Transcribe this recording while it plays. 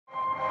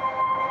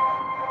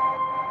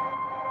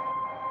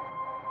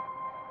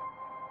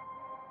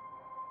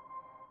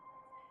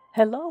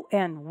Hello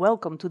and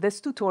welcome to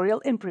this tutorial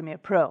in Premiere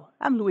Pro.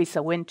 I'm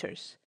Luisa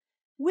Winters.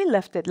 We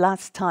left it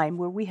last time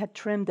where we had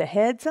trimmed the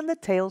heads and the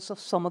tails of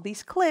some of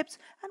these clips,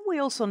 and we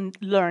also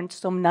learned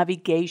some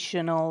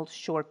navigational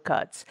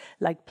shortcuts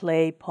like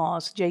play,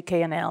 pause,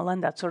 JK&L,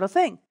 and that sort of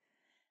thing.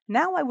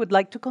 Now I would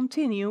like to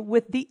continue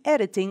with the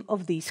editing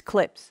of these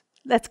clips.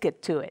 Let's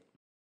get to it.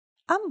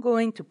 I'm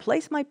going to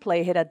place my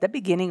playhead at the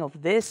beginning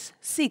of this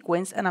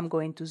sequence, and I'm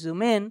going to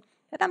zoom in,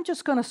 and I'm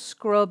just going to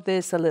scrub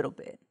this a little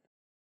bit.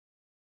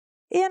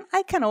 And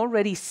I can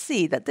already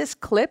see that this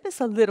clip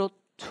is a little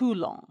too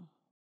long.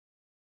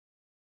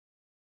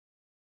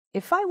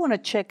 If I want to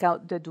check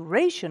out the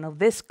duration of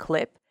this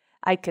clip,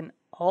 I can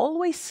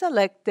always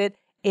select it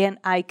and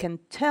I can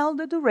tell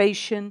the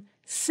duration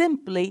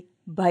simply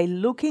by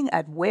looking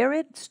at where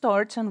it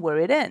starts and where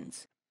it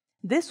ends.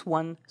 This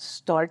one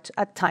starts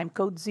at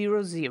timecode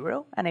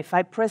 00, and if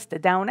I press the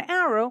down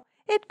arrow,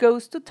 it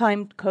goes to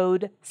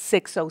timecode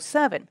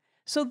 607.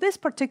 So this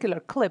particular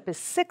clip is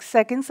 6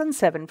 seconds and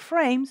 7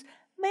 frames.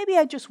 Maybe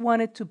I just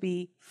want it to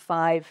be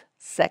 5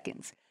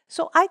 seconds.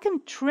 So I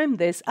can trim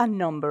this a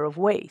number of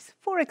ways.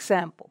 For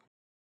example,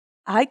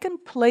 I can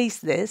place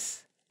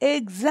this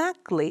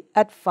exactly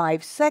at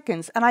 5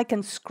 seconds and I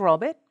can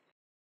scrub it,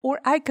 or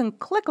I can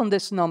click on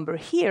this number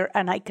here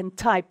and I can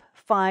type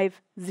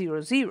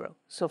 500.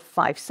 So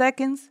 5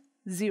 seconds,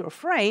 0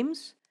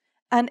 frames,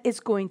 and it's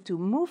going to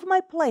move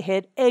my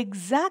playhead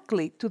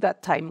exactly to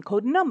that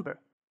timecode number.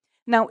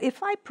 Now,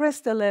 if I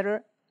press the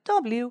letter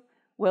W,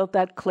 well,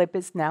 that clip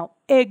is now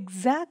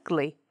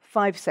exactly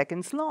 5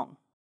 seconds long.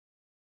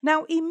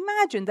 Now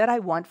imagine that I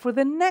want for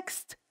the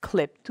next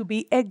clip to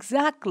be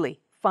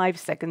exactly 5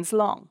 seconds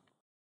long.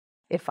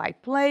 If I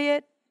play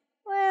it,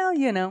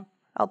 well,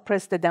 I'll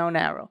press the down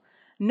arrow.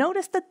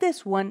 Notice that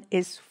this one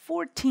is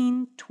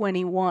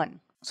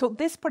 14:21. So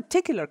this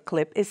particular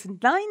clip is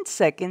 9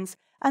 seconds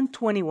and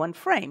 21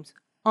 frames.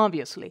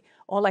 Obviously,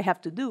 all I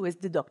have to do is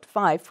deduct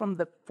 5 from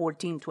the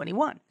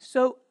 14:21.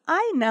 So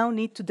I now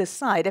need to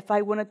decide if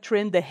I want to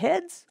trim the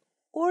heads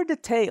or the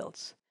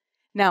tails.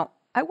 Now,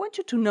 I want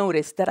you to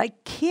notice that I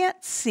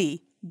can't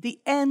see the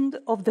end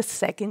of the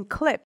second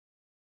clip.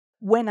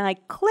 When I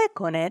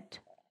click on it,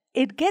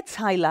 it gets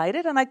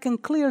highlighted and I can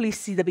clearly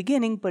see the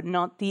beginning but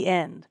not the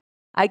end.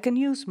 I can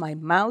use my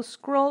mouse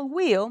scroll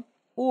wheel,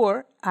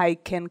 or I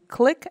can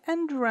click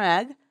and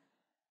drag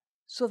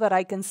so that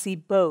I can see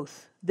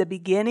both the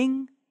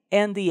beginning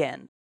and the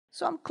end.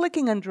 So I'm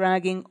clicking and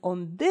dragging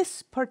on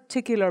this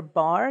particular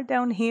bar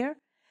down here.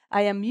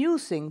 I am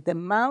using the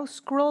mouse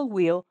scroll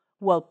wheel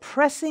while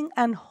pressing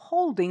and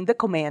holding the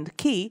command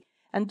key.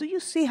 And do you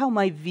see how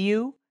my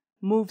view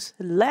moves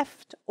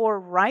left or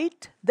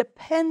right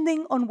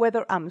depending on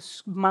whether I'm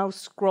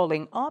mouse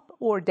scrolling up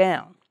or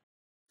down?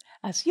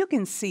 As you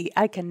can see,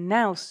 I can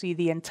now see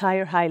the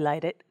entire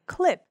highlighted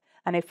clip.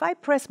 And if I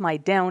press my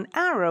down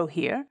arrow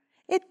here,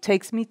 it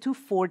takes me to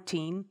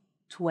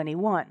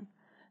 14:21.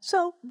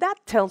 So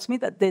that tells me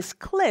that this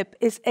clip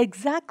is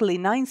exactly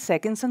 9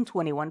 seconds and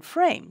 21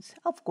 frames.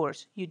 Of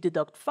course, you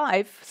deduct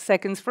 5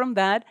 seconds from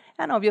that,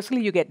 and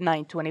obviously you get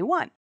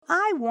 9:21.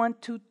 I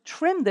want to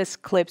trim this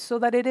clip so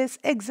that it is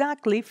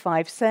exactly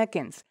 5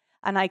 seconds.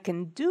 And I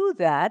can do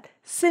that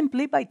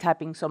simply by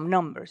typing some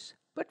numbers.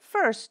 But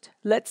first,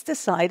 let's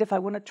decide if I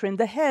want to trim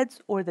the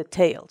heads or the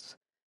tails.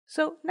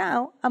 So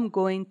now I'm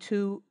going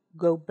to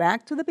go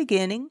back to the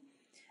beginning,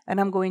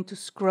 and I'm going to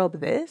scrub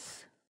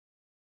this.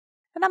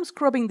 And I'm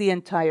scrubbing the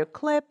entire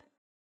clip.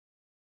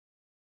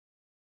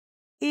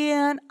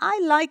 And I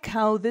like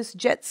how this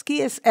jet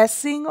ski is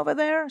S-ing over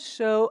there,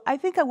 so I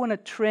think I want to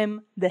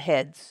trim the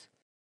heads.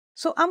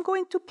 So I'm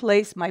going to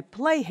place my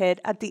playhead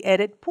at the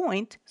edit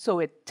point, so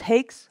it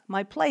takes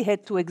my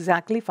playhead to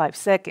exactly 5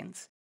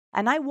 seconds.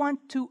 And I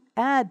want to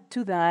add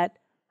to that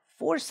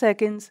 4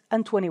 seconds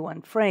and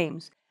 21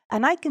 frames.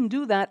 And I can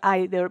do that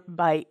either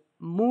by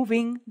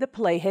moving the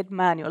playhead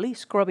manually,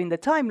 scrubbing the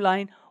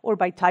timeline, or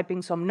by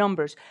typing some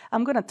numbers.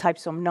 I'm going to type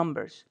some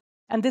numbers.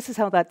 And this is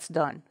how that's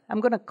done.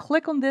 I'm going to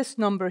click on this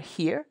number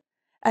here,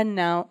 and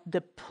now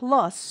the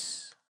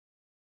plus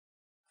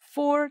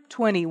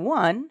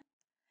 421,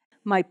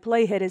 my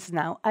playhead is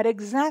now at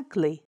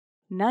exactly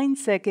 9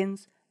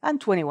 seconds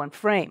and 21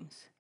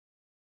 frames.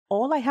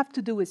 All I have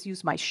to do is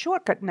use my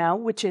shortcut now,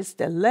 which is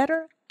the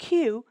letter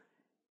Q,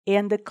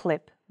 and the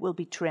clip will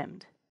be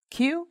trimmed.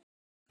 Q,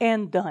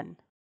 and done.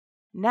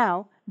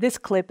 Now, this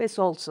clip is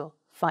also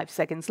 5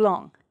 seconds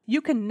long. You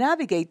can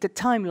navigate the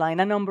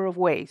timeline a number of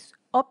ways.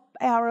 Up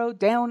arrow,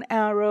 down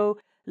arrow,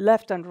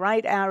 left and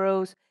right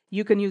arrows.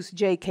 You can use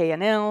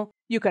JK&L.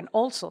 You can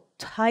also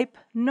type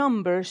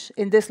numbers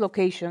in this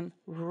location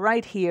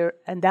right here,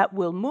 and that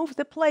will move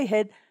the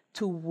playhead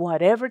to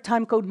whatever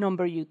timecode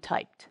number you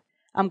typed.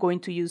 I'm going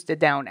to use the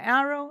down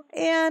arrow,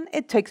 and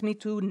it takes me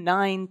to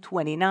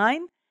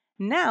 9:29.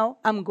 Now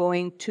I'm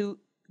going to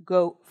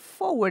go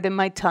forward in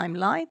my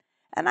timeline,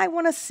 and I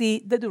want to see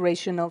the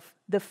duration of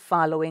the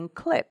following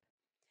clip.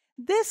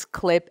 This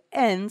clip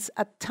ends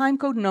at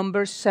timecode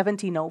number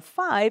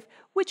 1705,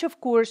 which of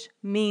course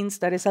means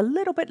that it's a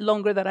little bit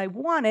longer than I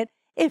wanted,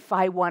 if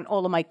I want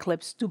all of my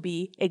clips to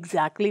be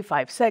exactly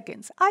 5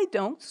 seconds. I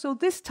don't, so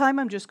this time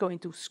I'm just going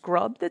to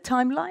scrub the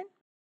timeline.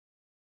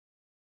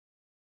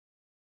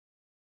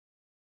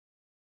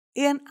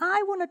 And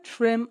I want to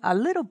trim a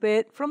little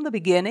bit from the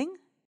beginning.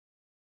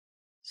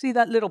 See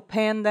that little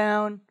pan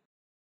down?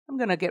 I'm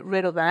going to get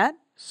rid of that.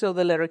 So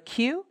the letter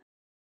Q.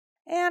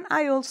 And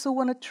I also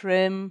want to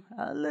trim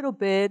a little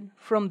bit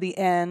from the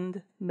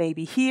end,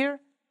 maybe here,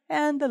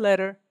 and the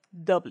letter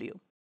W.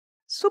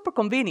 Super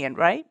convenient,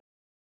 right?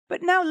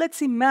 But now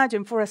let's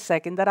imagine for a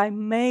second that I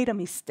made a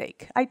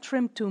mistake. I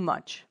trimmed too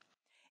much.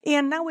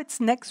 And now it's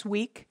next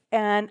week,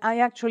 and I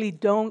actually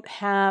don't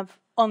have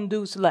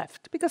undos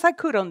left, because I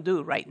could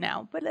undo right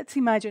now, but let's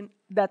imagine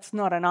that's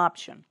not an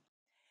option.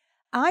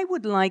 I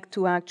would like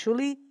to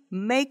actually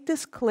make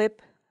this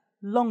clip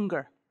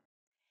longer.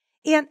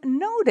 And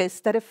notice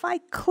that if I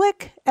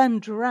click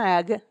and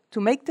drag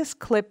to make this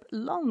clip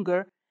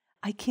longer,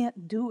 I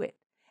can't do it.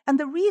 And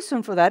the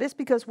reason for that is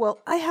because, well,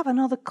 I have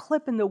another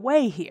clip in the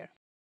way here.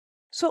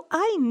 So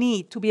I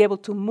need to be able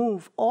to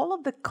move all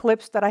of the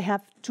clips that I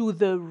have to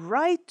the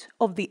right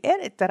of the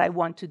edit that I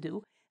want to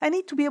do. I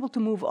need to be able to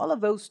move all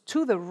of those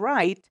to the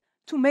right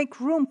to make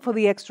room for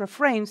the extra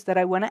frames that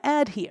I want to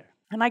add here.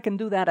 And I can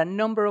do that a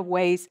number of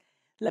ways.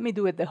 Let me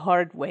do it the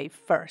hard way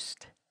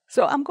first.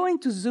 So I'm going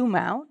to zoom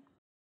out.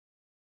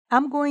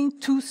 I'm going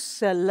to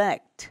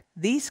select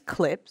these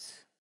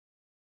clips,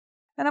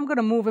 and I'm going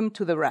to move them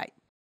to the right.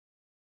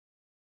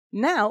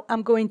 Now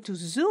I'm going to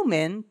zoom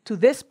in to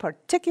this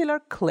particular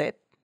clip.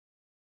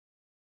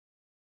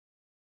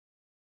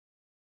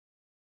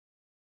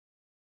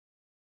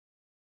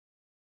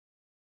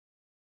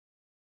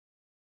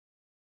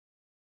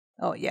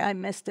 Oh yeah, I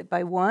missed it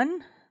by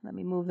one. Let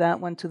me move that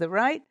one to the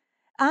right.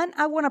 And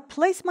I want to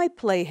place my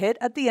playhead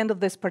at the end of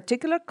this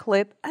particular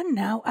clip, and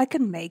now I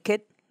can make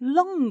it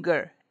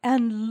longer.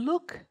 And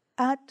look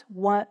at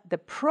what the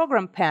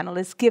program panel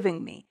is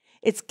giving me.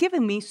 It's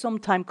giving me some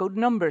timecode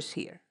numbers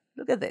here.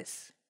 Look at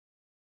this.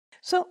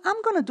 So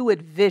I'm going to do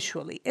it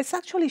visually. It's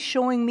actually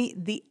showing me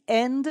the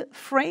end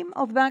frame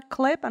of that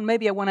clip, and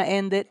maybe I want to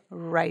end it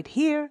right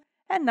here.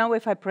 And now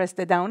if I press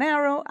the down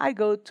arrow, I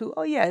go to,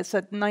 oh yeah, it's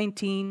at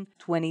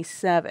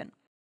 1927.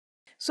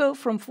 So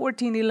from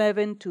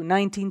 1411 to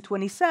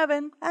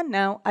 1927, and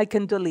now I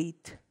can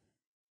delete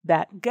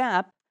that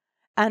gap,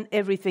 and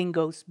everything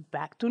goes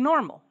back to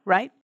normal,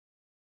 right?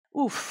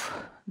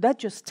 Oof, that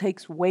just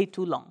takes way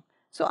too long.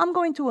 So I'm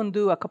going to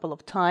undo a couple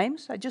of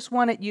times. I just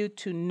wanted you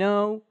to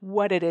know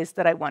what it is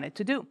that I wanted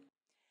to do.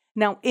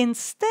 Now,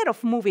 instead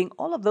of moving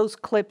all of those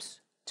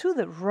clips to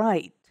the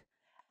right,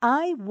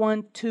 I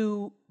want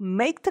to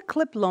make the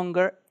clip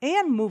longer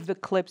and move the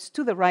clips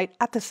to the right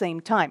at the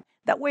same time.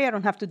 That way I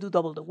don't have to do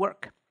double the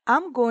work.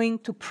 I'm going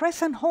to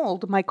press and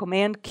hold my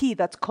command key,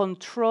 that's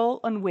Control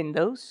on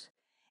Windows.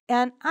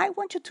 And I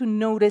want you to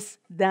notice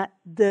that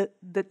the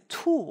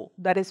tool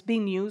that is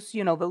being used,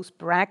 you know, those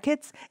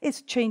brackets,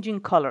 is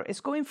changing color.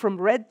 It's going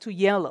from red to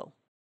yellow.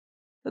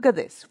 Look at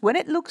this. When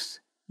it looks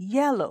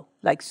yellow,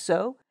 like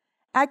so,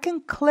 I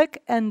can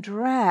click and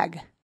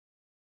drag.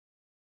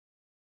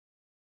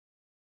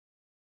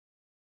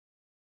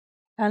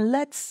 And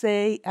let's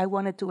say I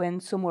wanted to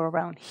end somewhere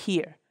around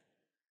here.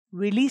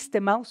 Release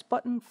the mouse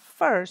button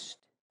first,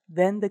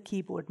 then the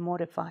keyboard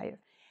modifier.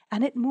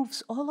 And it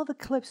moves all of the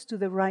clips to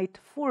the right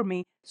for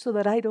me so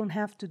that I don't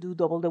have to do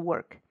double the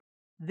work.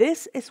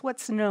 This is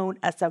what's known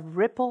as a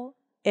ripple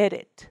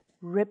edit.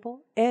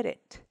 Ripple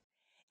edit.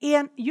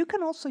 And you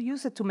can also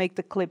use it to make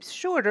the clips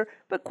shorter,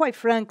 but quite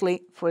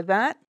frankly, for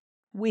that,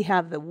 we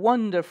have the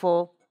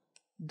wonderful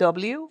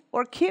W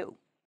or Q.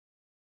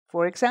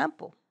 For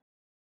example,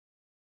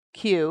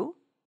 Q,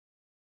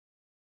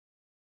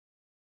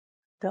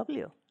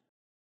 W.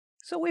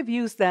 So we've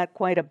used that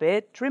quite a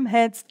bit. Trim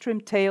heads,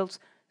 trim tails,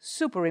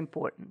 super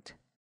important.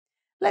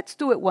 Let's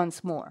do it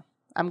once more.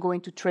 I'm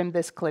going to trim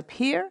this clip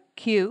here,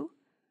 Q,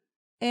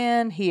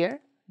 and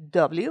here,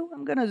 W.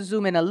 I'm going to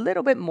zoom in a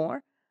little bit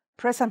more,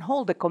 press and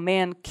hold the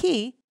command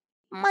key.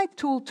 My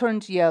tool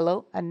turns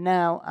yellow, and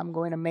now I'm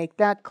going to make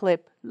that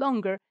clip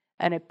longer,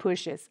 and it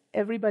pushes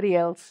everybody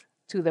else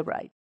to the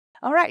right.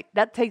 All right,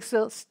 that takes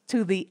us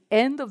to the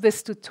end of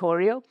this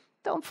tutorial.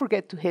 Don't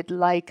forget to hit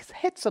like,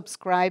 hit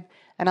subscribe,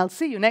 and I'll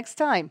see you next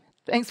time.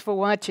 Thanks for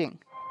watching.